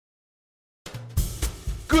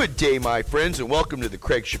Good day, my friends, and welcome to the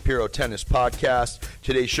Craig Shapiro Tennis Podcast.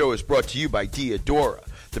 Today's show is brought to you by Diadora,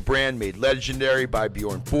 the brand made legendary by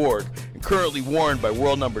Bjorn Borg and currently worn by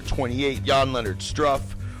world number 28 Jan-Lennard Struff,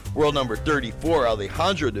 world number 34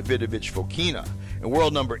 Alejandro Davidovich Fokina, and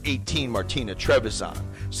world number 18 Martina Trevisan.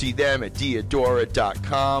 See them at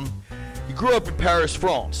diadora.com. He grew up in Paris,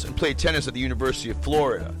 France, and played tennis at the University of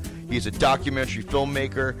Florida. He is a documentary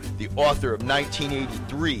filmmaker, the author of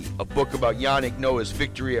 1983, a book about Yannick Noah's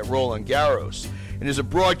victory at Roland Garros, and is a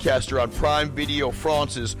broadcaster on Prime Video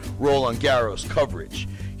France's Roland Garros coverage.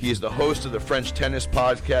 He is the host of the French tennis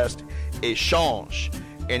podcast Échange,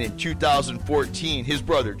 and in 2014, his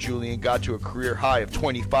brother Julien got to a career high of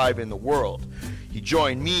 25 in the world. He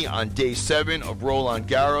joined me on day 7 of Roland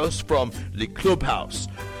Garros from Le Clubhouse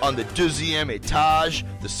on the deuxième étage,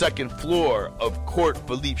 the second floor of Court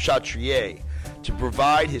Philippe Chatrier, to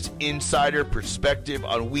provide his insider perspective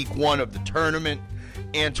on week 1 of the tournament.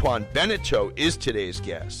 Antoine Benneteau is today's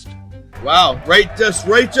guest. Wow, right just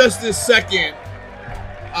this second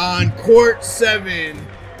on Court 7,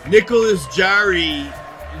 Nicolas Jarry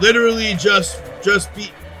literally just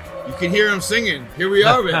beat. You can hear him singing. Here we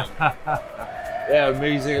are, man. Yeah,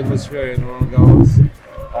 amazing atmosphere in Roland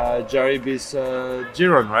Garros. Jarry beats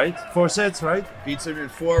Giron, right? 4 sets, right? Beats him in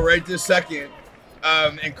 4 right this second.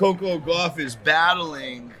 And Coco Gauff is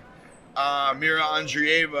battling Mira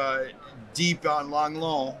Andreeva deep on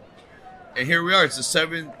Langlon. And here we are. It's the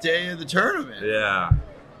 7th day of the tournament. Yeah,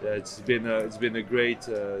 it's been a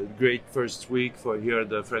great first week for here at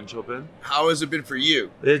the French Open. How has it been for you?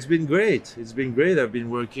 It's been great. I've been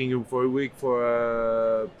working for a week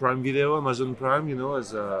for Prime Video, Amazon Prime,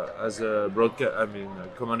 as a broadcast.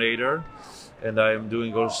 Commentator, and I am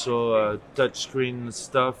doing also touchscreen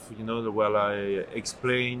stuff. While I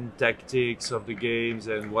explain tactics of the games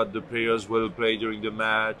and what the players will play during the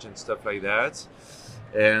match and stuff like that.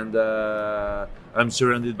 And I'm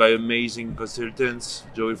surrounded by amazing consultants: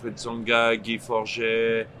 Joey Fritzonga, Guy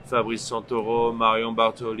Forget, Fabrice Santoro, Marion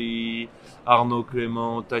Bartoli, Arnaud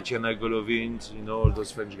Clément, Tatiana Golovin, all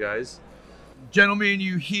those French guys. Gentlemen,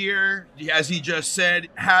 you hear, as he just said,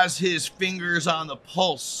 has his fingers on the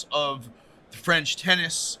pulse of French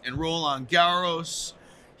tennis and Roland Garros.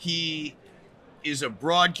 He is a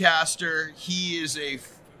broadcaster. He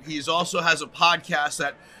also has a podcast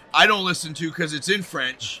that I don't listen to because it's in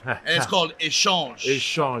French, and it's called Échange.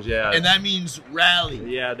 Échange, yeah. And that means rally.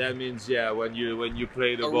 Yeah, that means when you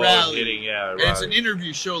play the ball, rally. Hitting, yeah. And it's an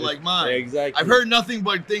interview show like mine. Exactly. I've heard nothing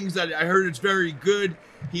but things that I heard it's very good.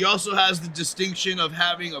 He also has the distinction of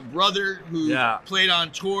having a brother who played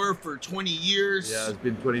on tour for 20 years. Yeah, it's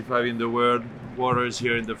been 25 in the world waters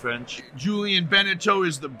here in the French. Julien Benneteau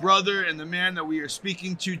is the brother, and the man that we are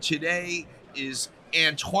speaking to today is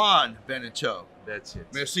Antoine Benneteau. That's it.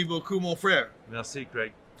 Merci beaucoup, mon frère. Merci,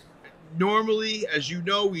 Craig. Normally, as you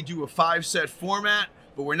know, we do a 5-set format,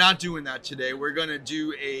 but we're not doing that today. We're gonna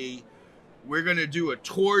do a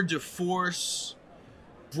tour de force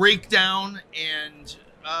breakdown and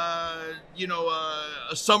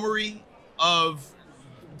a summary of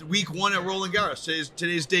week 1 at Roland Garros.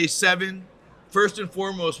 Today's day 7. First and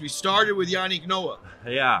foremost, we started with Yannick Noah.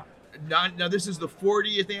 Yeah. Now this is the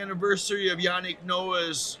 40th anniversary of Yannick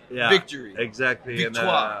Noah's victory. Exactly.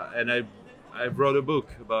 Victoire. And I wrote a book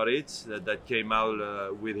about it that came out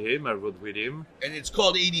with him. I wrote with him. And it's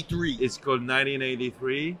called 83. It's called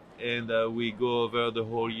 1983, and we go over the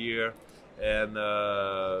whole year. And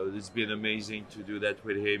it's been amazing to do that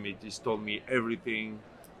with him. He's told me everything,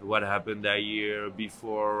 what happened that year,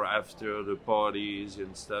 before, after the parties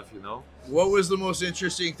and stuff, What was the most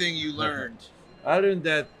interesting thing you learned? I learned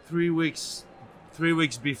that 3 weeks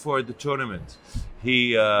before the tournament,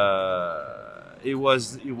 he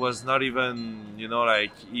was not even,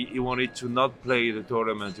 he wanted to not play the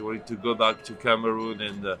tournament. He wanted to go back to Cameroon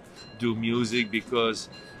and do music because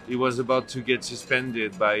he was about to get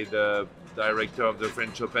suspended by the director of the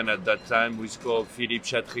French Open at that time, who is called Philippe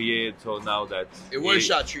Chatrier. So now that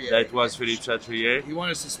Chatrier. That was Philippe Chatrier. He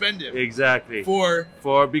wanted to suspend him. Exactly. For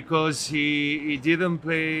because he didn't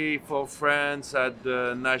play for France at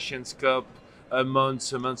the Nations Cup a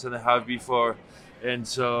month and a half before, and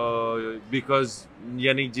so because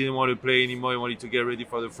Yannick didn't want to play anymore, he wanted to get ready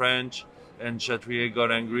for the French, and Chatrier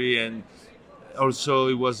got angry, and also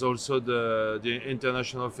he was also the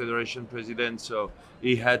International Federation president, so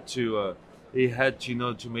he had to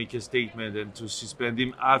to make a statement and to suspend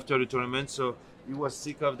him after the tournament. So he was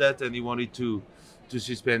sick of that and he wanted to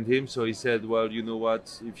suspend him. So he said, well, you know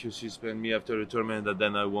what, if you suspend me after the tournament,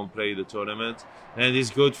 then I won't play the tournament. And his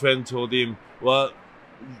good friend told him, well,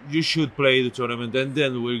 you should play the tournament and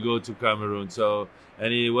then we'll go to Cameroon. So,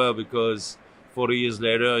 and he, well, because 40 years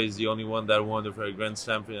later, he's the only one that won the Grand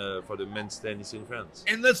Slam for the men's tennis in France.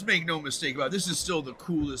 And let's make no mistake about it, this is still the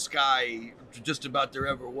coolest guy just about there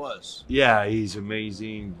ever was. Yeah, he's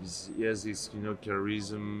amazing. He has this,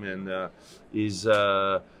 charisma, and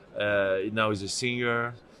now he's a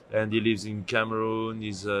singer, and he lives in Cameroon.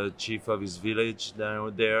 He's chief of his village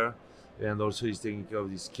down there, and also he's taking care of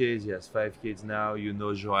his kids. He has 5 kids now.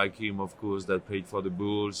 Joachim, of course, that played for the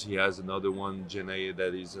Bulls. He has another one, Jenay,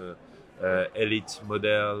 that is elite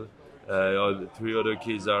model. All the 3 other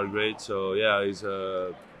kids are great. So yeah, he's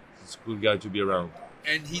a cool guy to be around.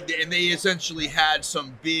 And they essentially had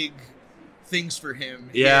some big things for him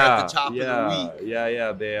here at the top of the week.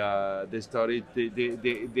 They started.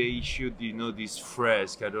 They issued this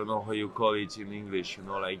fresque. I don't know how you call it in English.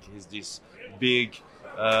 Like it's this big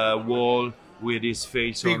wall with his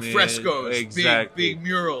face on it. Big frescoes. Exactly. Big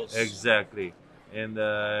murals. Exactly. And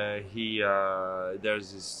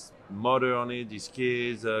there's this mother on it, his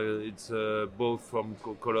kids. It's both from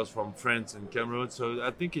colors from France and Cameroon. So I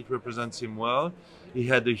think it represents him well. He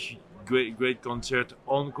had a great concert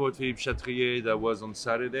on court Philippe Chatrier that was on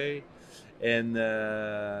Saturday, and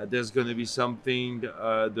there's going to be something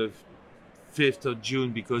the 5th of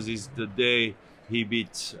June because it's the day he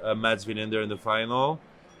beat Mats Wilander in the final,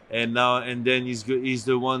 and then he's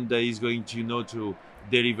the one that is going to to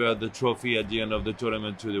deliver the trophy at the end of the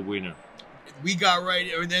tournament to the winner. We got right,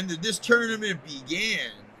 and then this tournament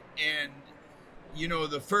began, and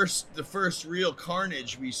the first real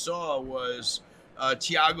carnage we saw was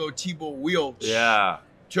Thiago Wieltsch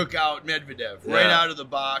took out Medvedev right out of the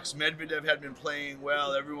box. Medvedev had been playing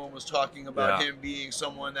well. Everyone was talking about him being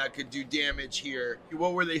someone that could do damage here.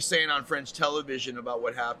 What were they saying on French television about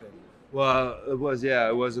what happened? Well, it was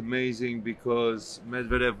amazing because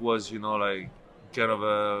Medvedev was, kind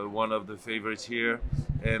of one of the favorites here,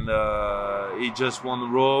 and he just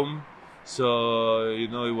won Rome. So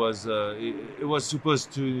it was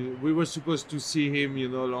supposed to. We were supposed to see him,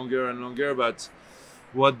 longer and longer, but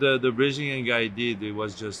what the Brazilian guy did, it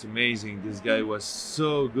was just amazing. This guy was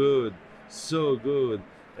so good,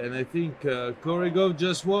 and I think Korigov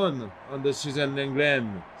just won on the Suzanne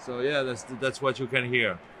Lenglen. So yeah, that's what you can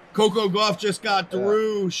hear. Coco Gauff just got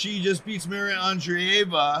through. She just beats Maria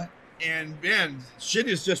Andreeva. And man, shit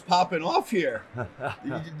is just popping off here.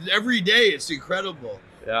 Every day, it's incredible.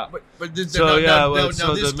 Yeah. But the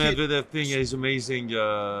Medvedev thing is amazing.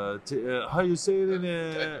 How you say it in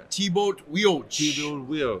Thibaut Wieltsch.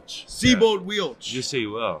 Thibaut Wieltsch. You say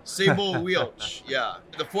well. Thibaut Wieltsch. Yeah.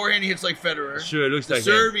 The forehand he hits like Federer. Sure, it looks like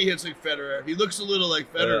the serve he hits like Federer. He looks a little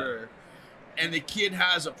like Federer. Yeah. And the kid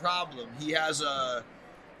has a problem. He has a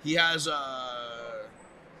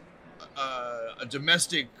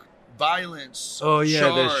domestic violence charge,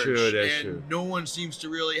 that's true. And no one seems to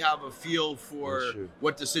really have a feel for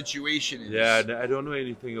what the situation is. Yeah, I don't know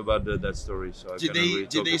anything about that story, so did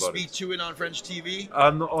they speak to it on French TV?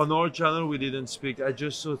 On our channel, we didn't speak. I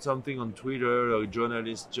just saw something on Twitter. A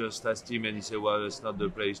journalist just asked him, and he said, "Well, it's not the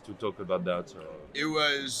place to talk about that." So it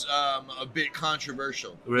was a bit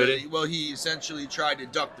controversial. Really? Well, he essentially tried to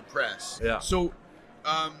duck the press. Yeah. So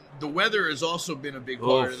the weather has also been a big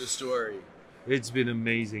part of the story. It's been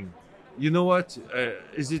amazing. You know what?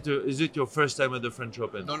 Is it your first time at the French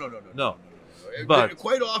Open? No. But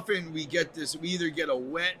quite often we get this. We either get a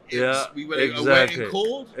wet, a wet and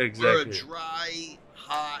cold, or a dry,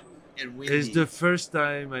 hot and windy. It's the first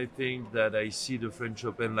time I think that I see the French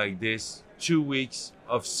Open like this. 2 weeks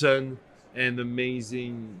of sun and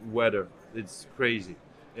amazing weather. It's crazy,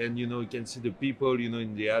 and you can see the people,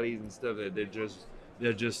 in the alleys and stuff.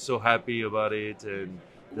 They're just so happy about it, and.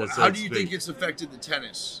 How do you think it's affected the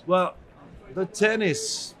tennis? Well, the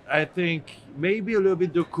tennis, I think maybe a little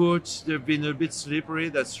bit the courts, they've been a bit slippery,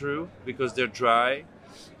 that's true, because they're dry.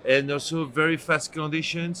 And also very fast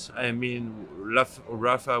conditions. I mean,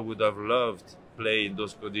 Rafa would have loved play in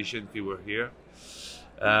those conditions if he were here.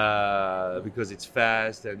 Because it's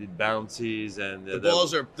fast and it bounces and the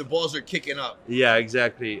balls are kicking up. Yeah,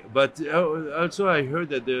 exactly. But also I heard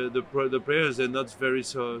that the players are not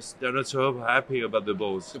so happy about the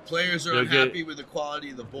balls. The players are unhappy with the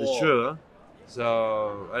quality of the ball. It's true. Huh?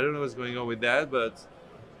 So I don't know what's going on with that, but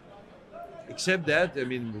except that, I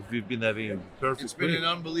mean, we've been having a perfect. It's been an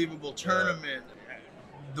unbelievable tournament.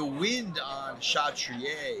 The wind on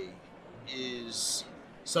Chatrier is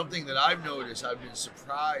something that I've noticed. I've been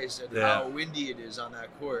surprised at how windy it is on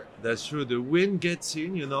that court. That's true. The wind gets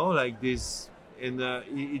in, like this, and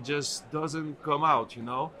it just doesn't come out,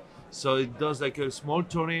 So it does like a small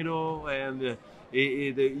tornado, and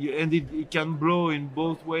it can blow in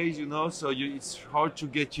both ways, So it's hard to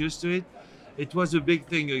get used to it. It was a big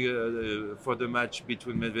thing for the match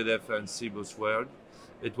between Medvedev and Sibos World.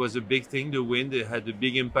 It was a big thing. The win, it had a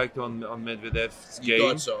big impact on Medvedev's game. You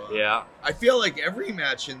thought so? Huh? Yeah. I feel like every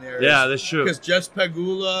match in there. Yeah, that's true. Because Jess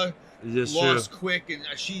Pegula That's lost true. quick, and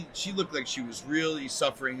she looked like she was really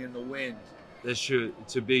suffering in the wind. That's true.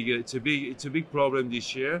 It's a big problem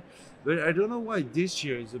this year. But I don't know why this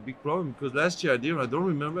year is a big problem, because last year I don't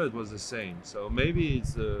remember it was the same. So maybe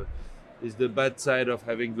it's the bad side of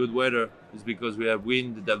having good weather. It's because we have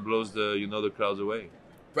wind that blows the clouds away.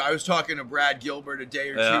 But I was talking to Brad Gilbert a day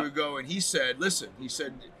or two ago, and he said,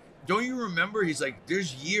 don't you remember? He's like,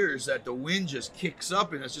 there's years that the wind just kicks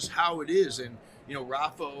up, and that's just how it is. And,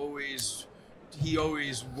 Rafa always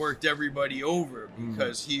worked everybody over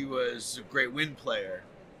because he was a great wind player.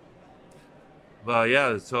 But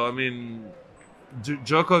yeah, so I mean,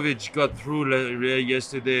 Djokovic got through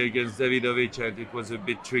yesterday against Davidovich, and it was a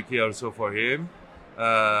bit tricky also for him.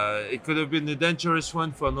 It could have been a dangerous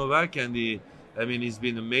one for Novak, and he's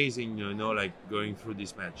been amazing, like going through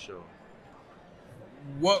this match. So,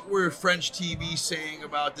 what were French TV saying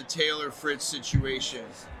about the Taylor Fritz situation?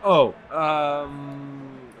 Oh,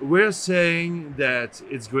 we're saying that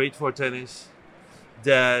it's great for tennis.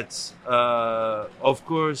 That, of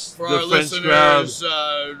course, for the our French listeners,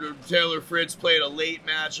 crowd. Taylor Fritz played a late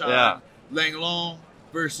match on Langlon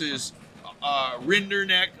versus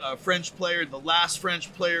Rinderknecht, a French player, the last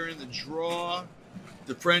French player in the draw.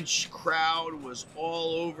 The French crowd was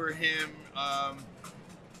all over him.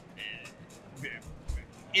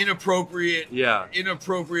 Inappropriate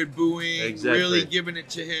booing, Exactly. really giving it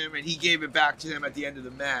to him, and he gave it back to him at the end of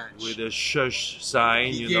the match. With a shush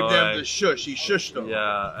sign, he gave them the shush. He shushed them.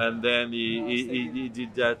 Yeah, and then he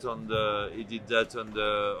did that on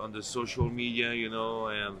the social media,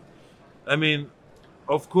 and I mean,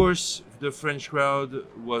 of course, the French crowd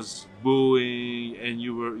was booing, and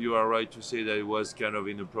you are right to say that it was kind of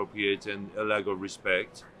inappropriate and a lack of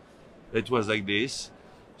respect. It was like this.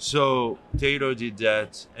 So Taylor did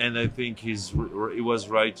that, and I think he was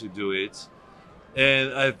right to do it.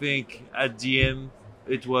 And I think at the end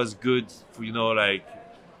it was good,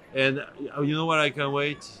 and you know what I can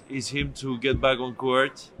wait is him to get back on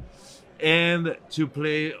court and to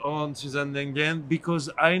play on Suzanne Lenglen, because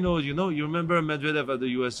I know, you remember Medvedev at the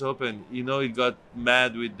US Open, he got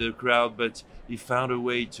mad with the crowd, but he found a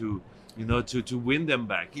way to win them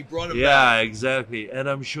back. He brought them back. Yeah, exactly. And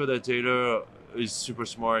I'm sure that Taylor is super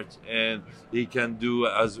smart, and he can do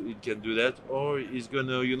that, or he's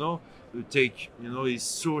gonna take his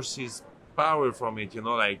source his power from it,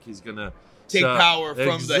 he's gonna take power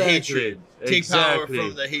from exactly, the hatred. Take power exactly.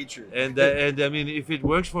 from the hatred. And I mean, if it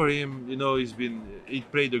works for him, he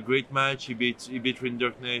played a great match. He beat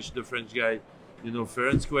Rinderknecht, the French guy, fair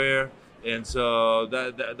and square, and so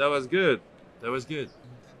that was good. That was good.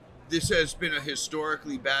 This has been a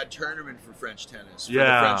historically bad tournament for French tennis, for the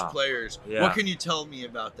Yeah. French players. Yeah. What can you tell me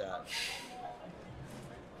about that?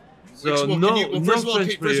 So First of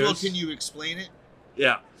all, can you explain it?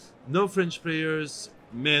 Yeah, no French players,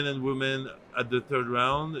 men and women, at the third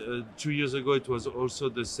round. 2 years ago, it was also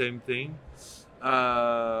the same thing.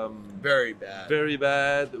 Very bad. Very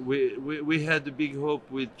bad. We had a big hope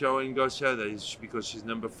with Caroline Garcia, that is because she's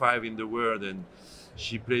number 5 in the world, and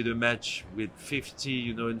she played a match with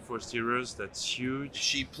 50, in first years. That's huge.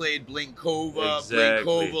 She played Blinkova. Exactly.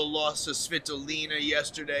 Blinkova lost to Svitolina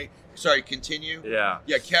yesterday. Sorry, continue. Yeah.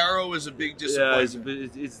 Yeah, Caro was a big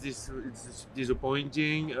disappointment. Yeah, it's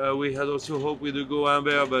disappointing. We had also hope with Hugo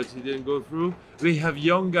Humbert, but he didn't go through. We have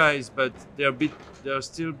young guys, but they're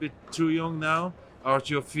still a bit too young now.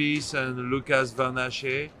 Arthur Fils and Lucas Van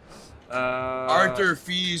Hache. Arthur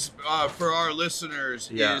Fils, for our listeners,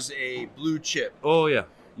 is a blue chip. Oh yeah,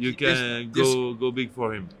 you can go big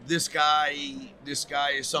for him. This guy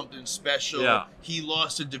is something special. Yeah. He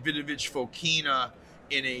lost to Davidovich Fokina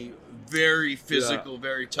in a very physical,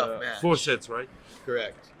 very tough match. 4 sets, right?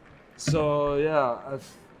 Correct. So yeah,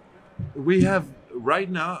 we have right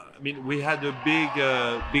now. I mean, we had a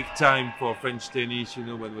big time for French tennis.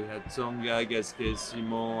 When we had Tsonga, Gasquet,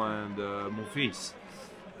 Simon, and Monfils.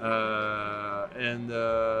 And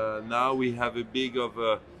now we have a big of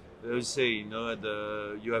let's say,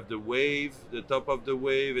 you have the wave, the top of the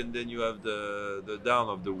wave, and then you have the down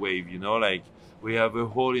of the wave. Like we have a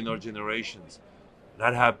hole in our generations.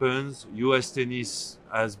 That happens. U.S. tennis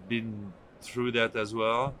has been through that as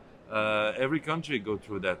well. Every country go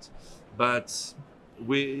through that, but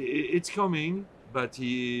it's coming. But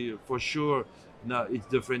for sure now it's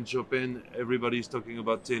the French Open. Everybody's talking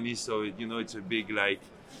about tennis, so it's a big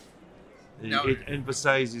Now, it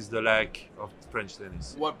emphasizes the lack of French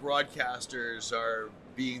tennis. What broadcasters are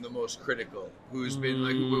being the most critical? Who's been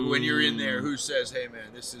like, when you're in there, who says, "Hey,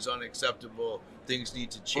 man, this is unacceptable. Things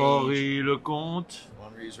need to change"? Henri Lecomte.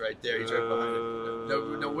 Henri's right there. He's right behind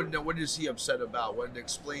him. No, what is he upset about?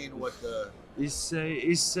 Explain what the. He's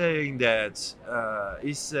saying that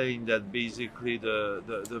basically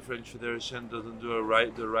the French Federation doesn't do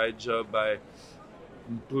the right job by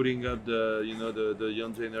putting up the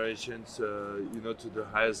young generations to the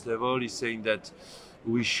highest level. He's saying that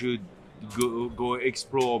we should go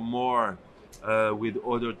explore more with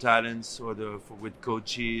other talents with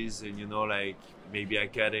coaches and like maybe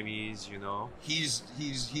academies. He's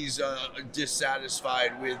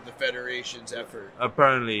dissatisfied with the federation's effort.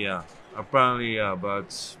 Apparently, yeah,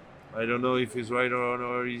 but I don't know if he's right or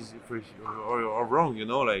wrong.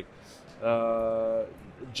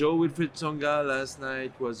 Joe Wilfried Tsonga last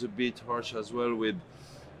night was a bit harsh as well with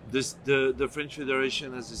this. The French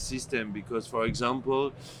Federation has a system because, for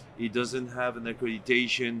example, it doesn't have an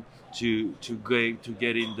accreditation to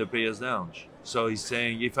get in the players' lounge. So he's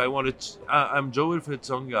saying, if I wanted, I'm Joe Wilfried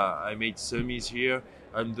Tsonga. I made semis here.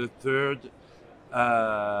 I'm the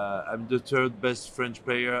third best French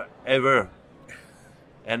player ever,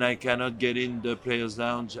 and I cannot get in the players'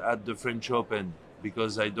 lounge at the French Open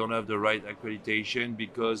because I don't have the right accreditation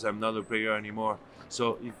because I'm not a player anymore.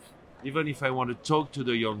 So even if I want to talk to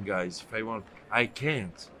the young guys, I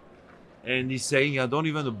can't. And he's saying I don't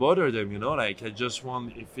even bother them, I just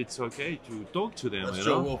want, if it's okay, to talk to them. That's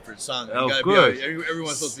Joe Wilfried Tsonga. Of course.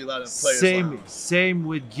 Everyone's supposed to be allowed in players' lounge. Same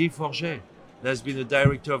with Guy Forget. That's been the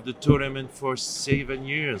director of the tournament for 7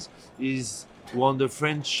 years. He's won the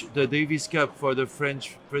Davis Cup for the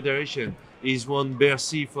French Federation. He's won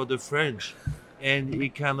Bercy for the French. And he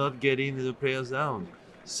cannot get into the players' lounge.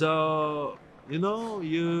 So,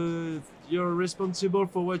 you're responsible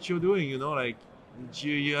for what you're doing, you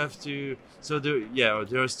have to. So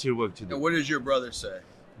there's still work to do. And what does your brother say?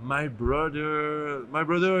 My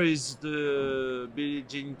brother is the Billie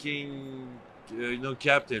Jean King,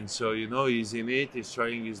 captain. So he's in it. He's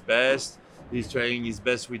trying his best. He's trying his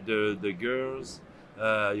best with the girls.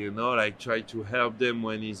 Try to help them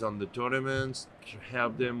when he's on the tournaments,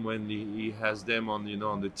 help them when he has them on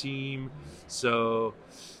the team. So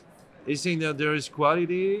he's saying that there is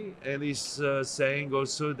quality, and he's saying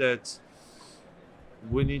also that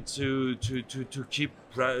we need to keep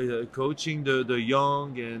coaching the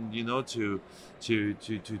young, and to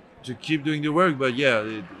keep doing the work. But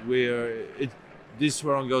this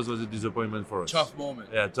Roland Garros was a disappointment for us. Tough moment.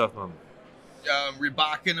 Yeah, tough moment.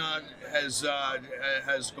 Rybakina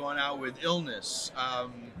has gone out with illness.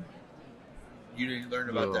 You didn't learn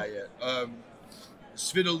about that yet.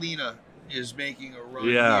 Svitolina is making a run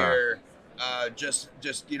here. Just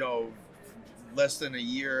less than a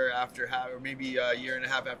year after or maybe a year and a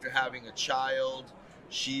half after having a child,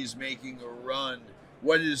 she's making a run.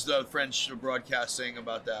 What is the French broadcast saying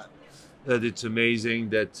about that? That it's amazing,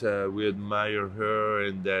 that we admire her,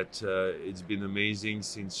 and that it's been amazing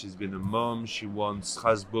since she's been a mom. She won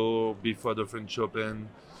Strasbourg before the French Open.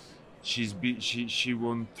 She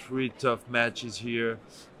won 3 tough matches here,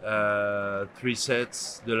 3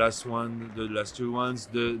 sets. The last two ones.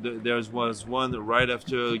 There was one right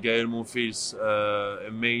after Gaël Monfils'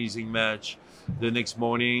 amazing match. The next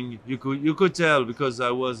morning, you could tell, because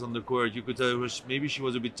I was on the court. You could tell maybe she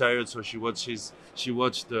was a bit tired, so she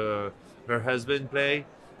watched her husband play,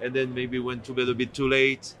 and then maybe went to bed a bit too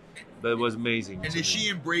late. But it was amazing. And is she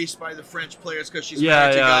embraced by the French players because she's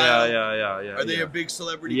married to Gaël? Yeah. Are they a big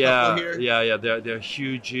celebrity couple here? Yeah. They're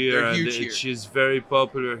huge here. She's very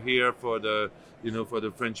popular here for the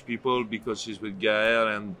French people because she's with Gaël,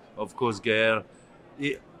 and of course Gaël.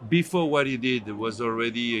 Before what he did, it was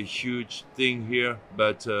already a huge thing here,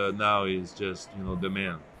 but now he's just the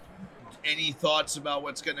man. Any thoughts about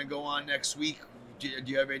what's going to go on next week? Do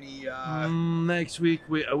you have any? Next week,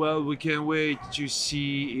 we can wait to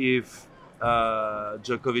see if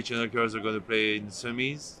Djokovic and Alcaraz are going to play in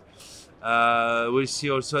semis. We'll see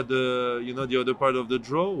also the other part of the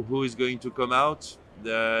draw, who is going to come out.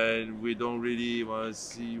 Then we don't really want to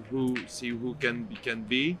see who can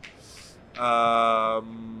be. Let's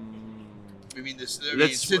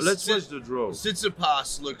watch the draw.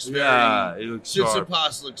 Tsitsipas looks very. Yeah, it looks sharp.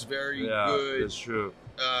 Tsitsipas looks very good. That's true.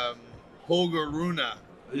 Holger Rune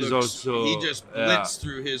he just blitzed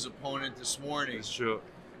through his opponent this morning. That's true.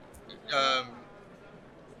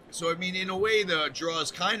 So in a way, the draw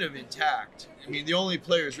is kind of intact. The only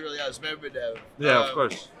players really is Medvedev. Yeah, of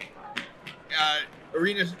course.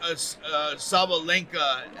 Arina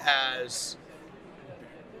Sabalenka has,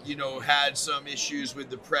 had some issues with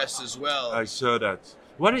the press as well. I saw that.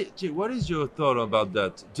 What is your thought about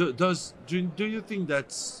that? Do you think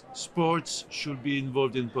that sports should be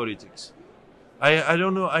involved in politics? I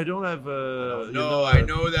don't know. I don't have. No, I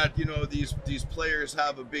know that these players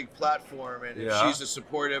have a big platform, and if Yeah. she's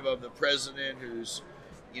supportive of the president, who's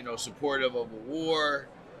supportive of a war,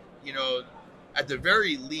 at the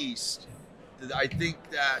very least, I think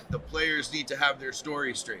that the players need to have their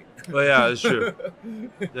story straight. Oh yeah, that's true.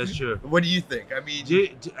 That's true. What do you think? I mean,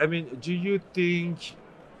 Do you think,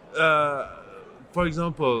 for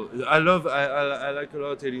example, I like a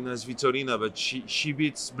lot Elina Svitolina, but she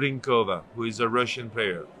beats Blinkova, who is a Russian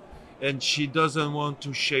player, and she doesn't want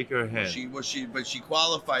to shake her hand. She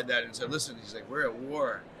qualified that and said, "Listen," he's like, "We're at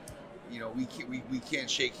war. We can't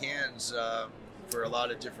shake hands for a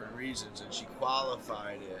lot of different reasons," and she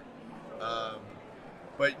qualified it.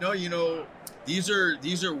 But no, these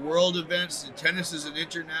are world events, and tennis is an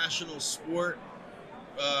international sport.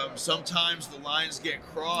 Sometimes the lines get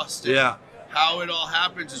crossed. And Yeah. how it all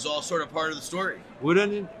happens is all sort of part of the story.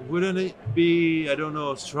 Wouldn't it be, I don't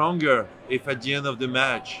know, stronger if at the end of the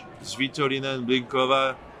match, Svitolina and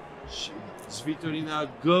Blinkova, Svitolina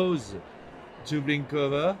goes to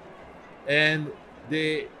Blinkova, and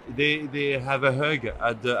they have a hug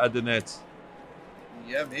at the net.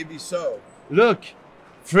 Yeah, maybe so. Look,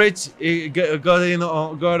 Fritz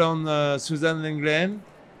got on Susan Lenglen,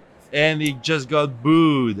 and he just got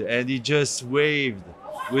booed, and he just waved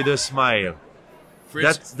with a smile.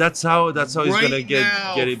 Fritz, That's how he's right gonna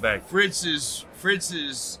now, get it back. Fritz is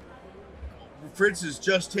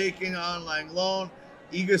just taking on Langlone.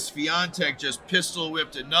 Iga Swiatek just pistol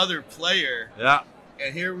whipped another player, Yeah.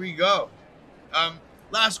 and here we go.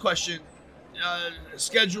 Last question.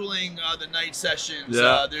 Scheduling the night sessions.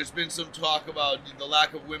 Yeah. There's been some talk about the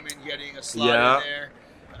lack of women getting a slot Yeah. in there.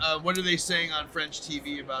 What are they saying on French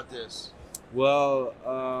TV about this? Well,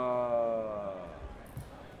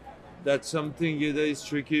 that's something that is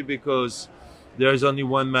tricky because there's only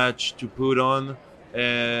one match to put on,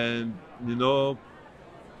 and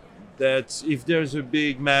that if there's a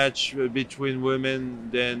big match between women,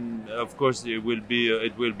 then of course it will be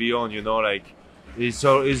on. Like it's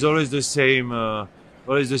always the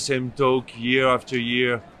same talk year after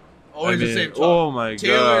year. Always the same talk. Oh my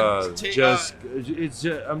Tailored-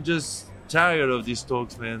 God! I'm just tired of these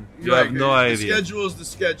talks, man. You Right, have no the idea. schedule is the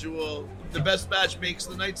schedule. The best match makes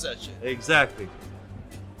the night session. Exactly.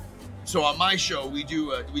 So on my show, we do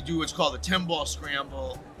what's called a 10-ball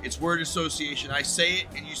scramble. It's word association. I say it,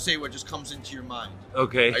 and you say what just comes into your mind.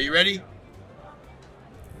 Okay. Are you ready?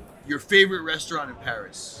 Your favorite restaurant in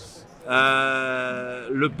Paris?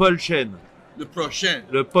 Le Paul Chen. Le Prochain.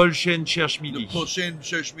 Le Paul Chen cherche Le midi. Prochain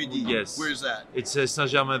cherche midi. Yes. Where's that? It's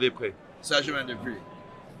Saint-Germain-des-Prés. Saint-Germain-des-Prés.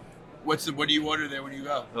 What do you order there when you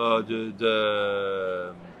go? Oh,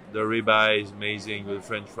 the ribeye is amazing. The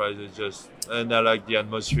French fries is just, and I like the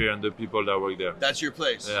atmosphere and the people that work there. That's your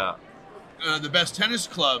place. Yeah. The best tennis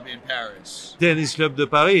club in Paris. Tennis Club de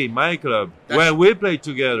Paris, my club, That's- where we play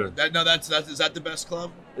together. Is that the best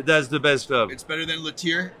club? That's the best club. It's better than Le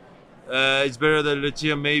Tir? It's better than Le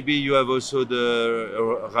Tir. Maybe you have also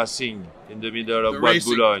the Racing in the middle of Bois de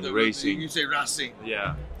Boulogne. Racing. You say Racing.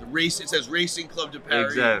 Yeah. The race. It says Racing Club de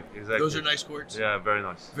Paris. Exactly. Those are nice courts. Yeah, very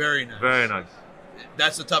nice. Very nice. Very nice.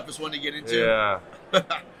 That's the toughest one to get into. Yeah.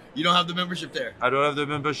 You don't have the membership there. I don't have the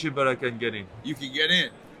membership, but I can get in. You can get in.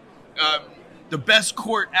 The best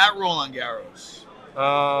court at Roland Garros.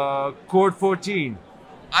 Court 14.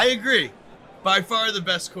 I agree. By far the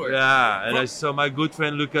best court. Yeah, and I saw my good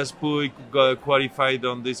friend Lucas Puig got qualified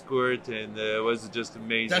on this court, and it was just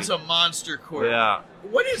amazing. That's a monster court. Yeah.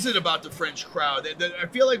 What is it about the French crowd? I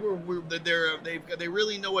feel like they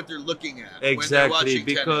really know what they're looking at. When they're Exactly, watching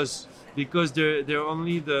because tennis. they're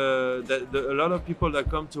only a lot of people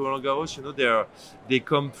that come to Roland Garros, they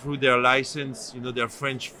come through their license, their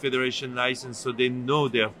French Federation license, so they know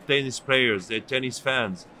they're tennis players, they're tennis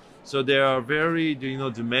fans, so they are very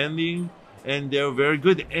demanding. And they're very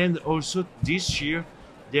good, and also this year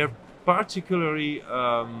they're particularly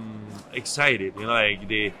excited. Like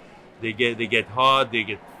they get hot, they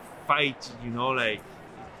get fight. Like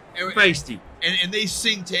feisty. And they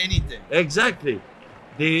sing to anything. Exactly.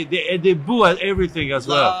 They boo at everything as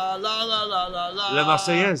well. La la la la la la. La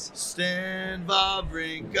Marseillaise. Stan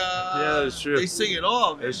Wawrinka. Yeah, that's true. They sing it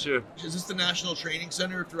all, man. That's true. Is this the National Training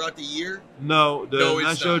Center throughout the year? No, the it's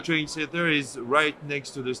National not. Training Center is right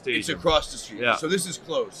next to the stadium. It's across the street. Yeah. So this is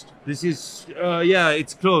closed. This is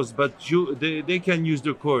it's closed, but they can use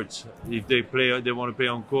the courts if they want to play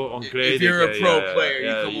on clay. If you're a pro player, you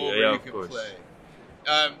yeah, come over, yeah, you of can course. play.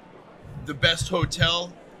 The best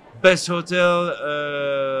hotel. Best hotel.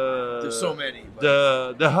 There's so many.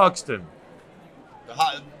 But The Hoxton.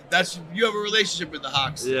 You have a relationship with the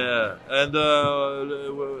Hawks. Yeah, and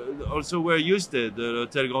also where you stayed, the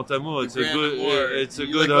Hotel Grand Amour. It's a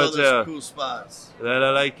good hotel. All hotel. those cool spots. And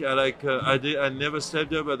I never slept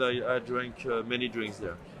there, but I drank many drinks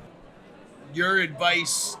there. Your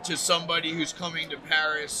advice to somebody who's coming to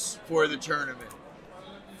Paris for the tournament?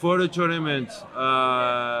 For the tournament,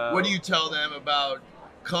 what do you tell them about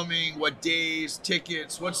coming? What days?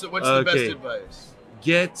 Tickets? What's the best advice?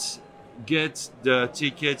 Get the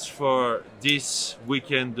tickets for this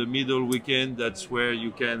weekend, the middle weekend. That's where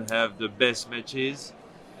you can have the best matches.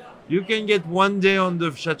 You can get one day on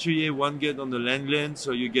the Châteauguay, one day on the Langland,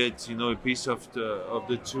 so you get a piece of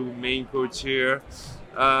the two main courts here.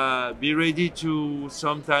 Be ready to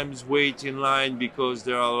sometimes wait in line because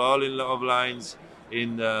there are a lot of lines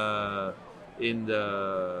here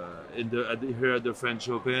at the French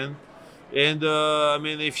Open. And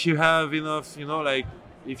if you have enough,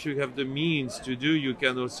 if you have the means to do, you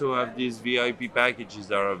can also have these VIP packages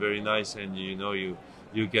that are very nice, and you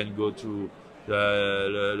can go to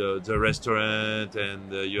the restaurant,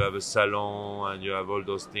 and you have a salon, and you have all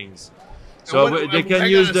those things. So they can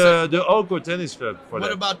use the Orco Tennis Club for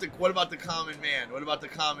that. What about the common man? What about the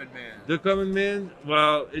common man? The common man,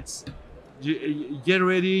 well, get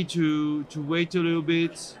ready to wait a little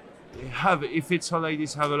bit. If it's hot like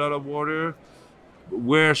this, have a lot of water.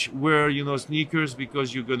 Wear sneakers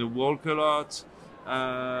because you're gonna walk a lot.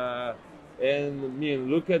 And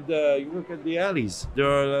look at the alleys. There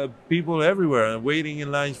are people everywhere waiting in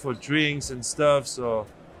lines for drinks and stuff. So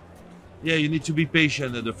yeah, you need to be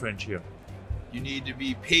patient at the French here. You need to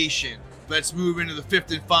be patient. Let's move into the fifth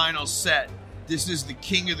and final set. This is the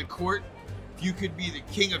king of the court. If you could be the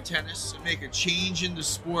king of tennis and make a change in the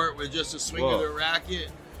sport with just a swing of the racket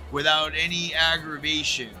without any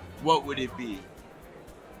aggravation, what would it be?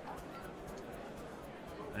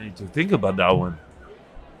 I need to think about that one.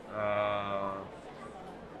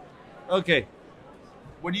 Okay.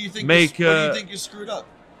 What do you think? What do you think is screwed up?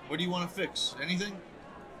 What do you want to fix? Anything?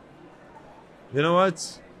 You know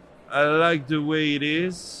what? I like the way it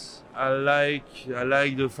is. I like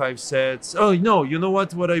the 5 sets. Oh no! You know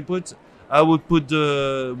what? What I put? I would put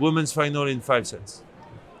the women's final in 5 sets,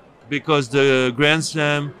 because the Grand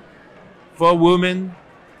Slam for women,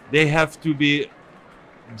 they have to be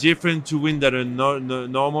different to win that a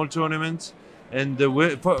normal tournament. And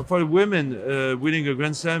for women, winning a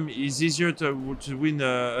Grand Slam is easier to win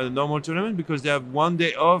a normal tournament because they have one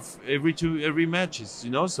day off every matches.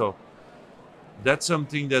 So that's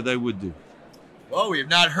something that I would do. Well, we have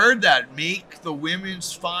not heard that. Make the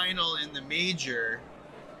women's final in the major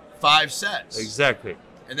 5 sets. Exactly.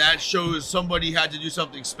 And that shows somebody had to do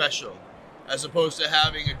something special, as opposed to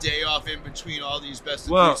having a day off in between all these best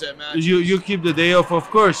of 3 set matches. You keep the day off, of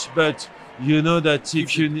course, but you know that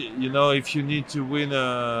if you need to win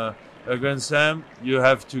a Grand Slam, you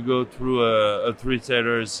have to go through a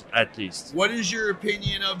 3-setters at least. What is your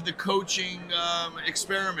opinion of the coaching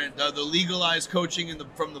experiment, the legalized coaching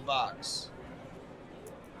from the box?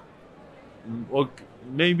 Okay,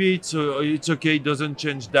 maybe it's okay. It doesn't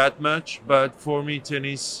change that much, but for me,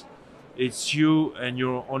 tennis, it's you and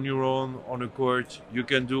you're on your own on a court. You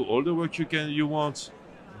can do all the work you want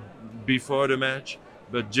before the match,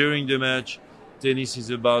 but during the match, tennis is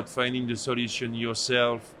about finding the solution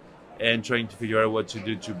yourself and trying to figure out what to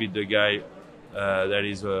do to beat the guy that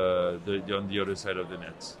is on the other side of the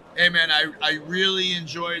net. Hey man, I really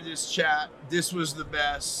enjoyed this chat. This was the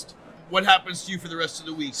best. What happens to you for the rest of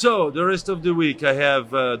the week? So the rest of the week, I have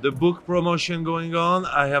the book promotion going on.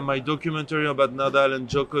 I have my documentary about Nadal and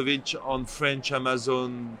Djokovic on French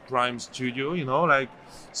Amazon Prime Studio.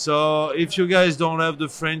 So if you guys don't have the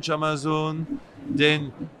French Amazon,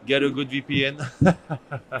 then get a good VPN.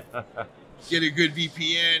 Get a good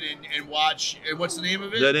VPN and watch. And what's the name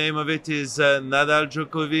of it? The name of it is Nadal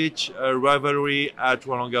Djokovic, a rivalry at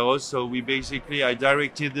Roland Garros. So I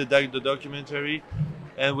directed the documentary.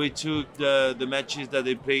 And we took the matches that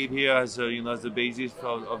they played here as the basis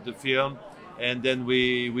of the film, and then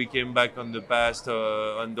we came back on the past,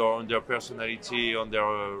 on their personality, on their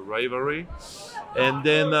rivalry, and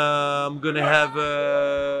then I'm gonna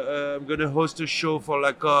host a show for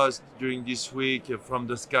Lacoste during this week from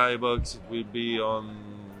the Skybox. It will be on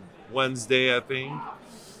Wednesday, I think.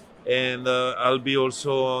 And I'll be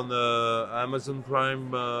also on Amazon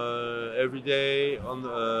Prime every day on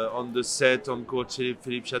the set on Court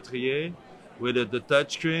Philippe Chatrier with the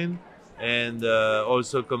touchscreen, and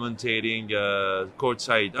also commentating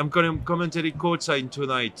courtside. I'm commentating courtside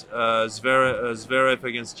tonight, Zverev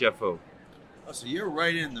against Tiafoe. Oh, so you're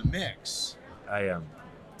right in the mix. I am,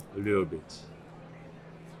 a little bit.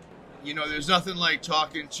 There's nothing like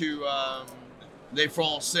talking to they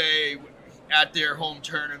all say at their home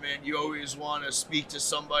tournament, you always want to speak to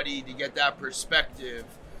somebody to get that perspective.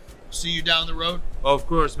 See you down the road. Of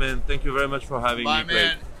course, man. Thank you very much for having My me.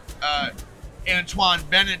 man, Antoine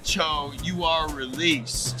Benneteau, you are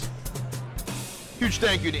released. Huge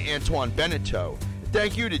thank you to Antoine Benneteau. And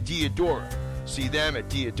thank you to Diadora. See them at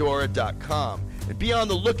diadora.com. And be on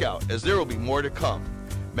the lookout, as there will be more to come.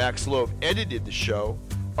 Max Love edited the show.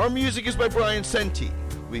 Our music is by Brian Senti.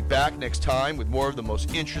 We'll be back next time with more of the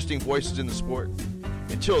most interesting voices in the sport.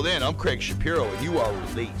 Until then, I'm Craig Shapiro, and you are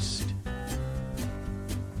released.